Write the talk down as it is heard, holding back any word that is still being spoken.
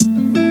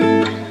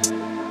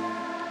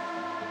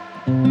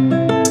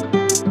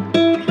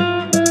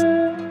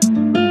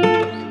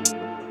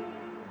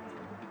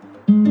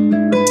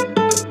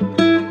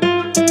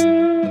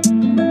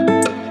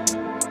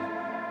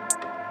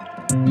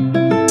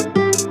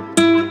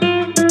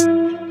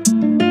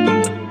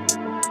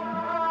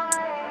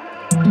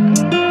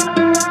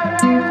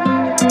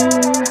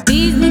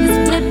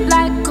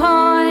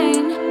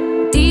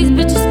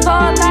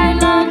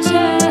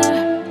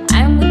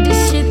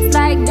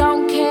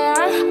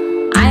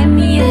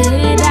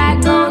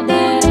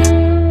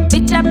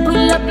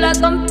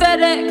like I'm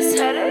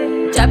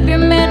FedEx. Drop your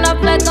man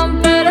up like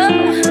I'm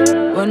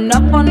better. Run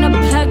up on the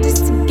plug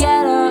just to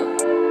get up.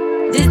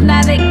 This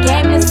not a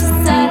game, it's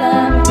a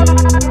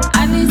setup.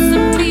 I need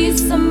some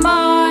peace of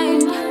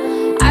mind.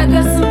 I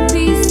got some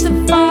peace to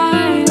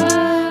find.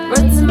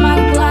 Run to my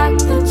Glock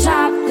to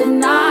chop the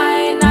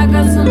 9. I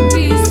got some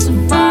peace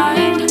to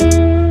find.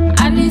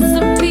 I need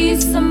some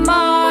peace of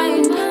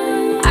mind.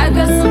 I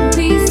got some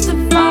peace to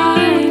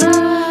find.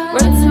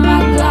 Run to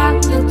my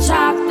Glock to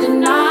chop the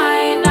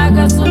 9. I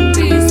got some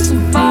peace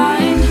to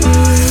find.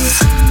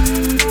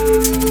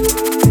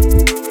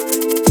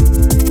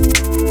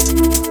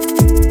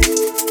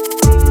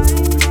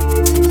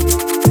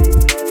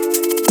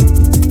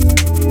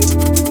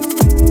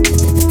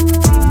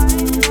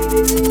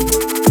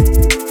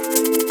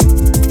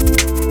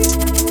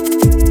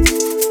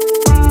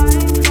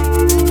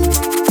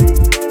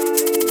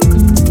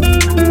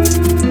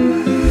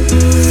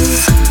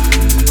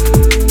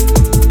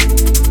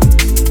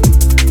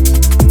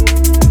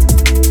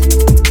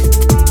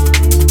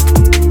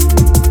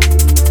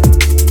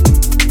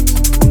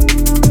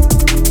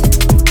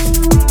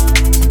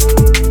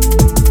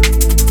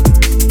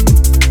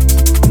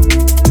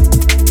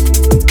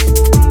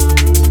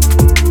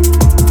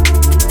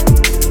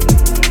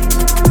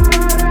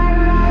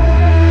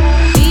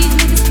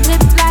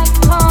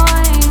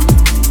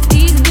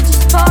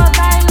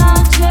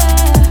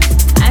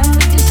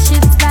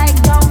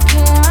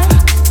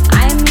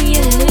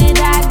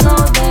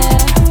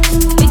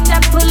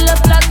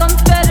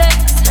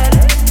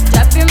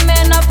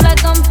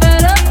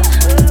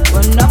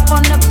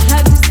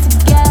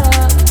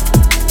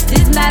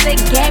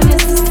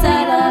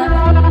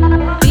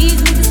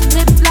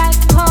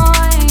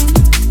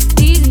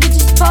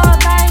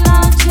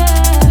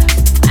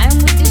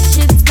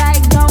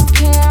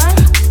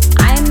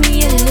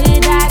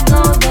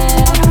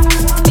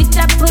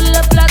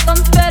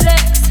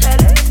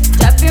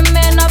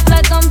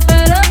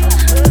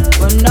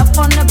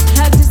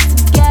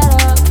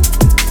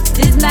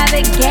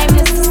 Game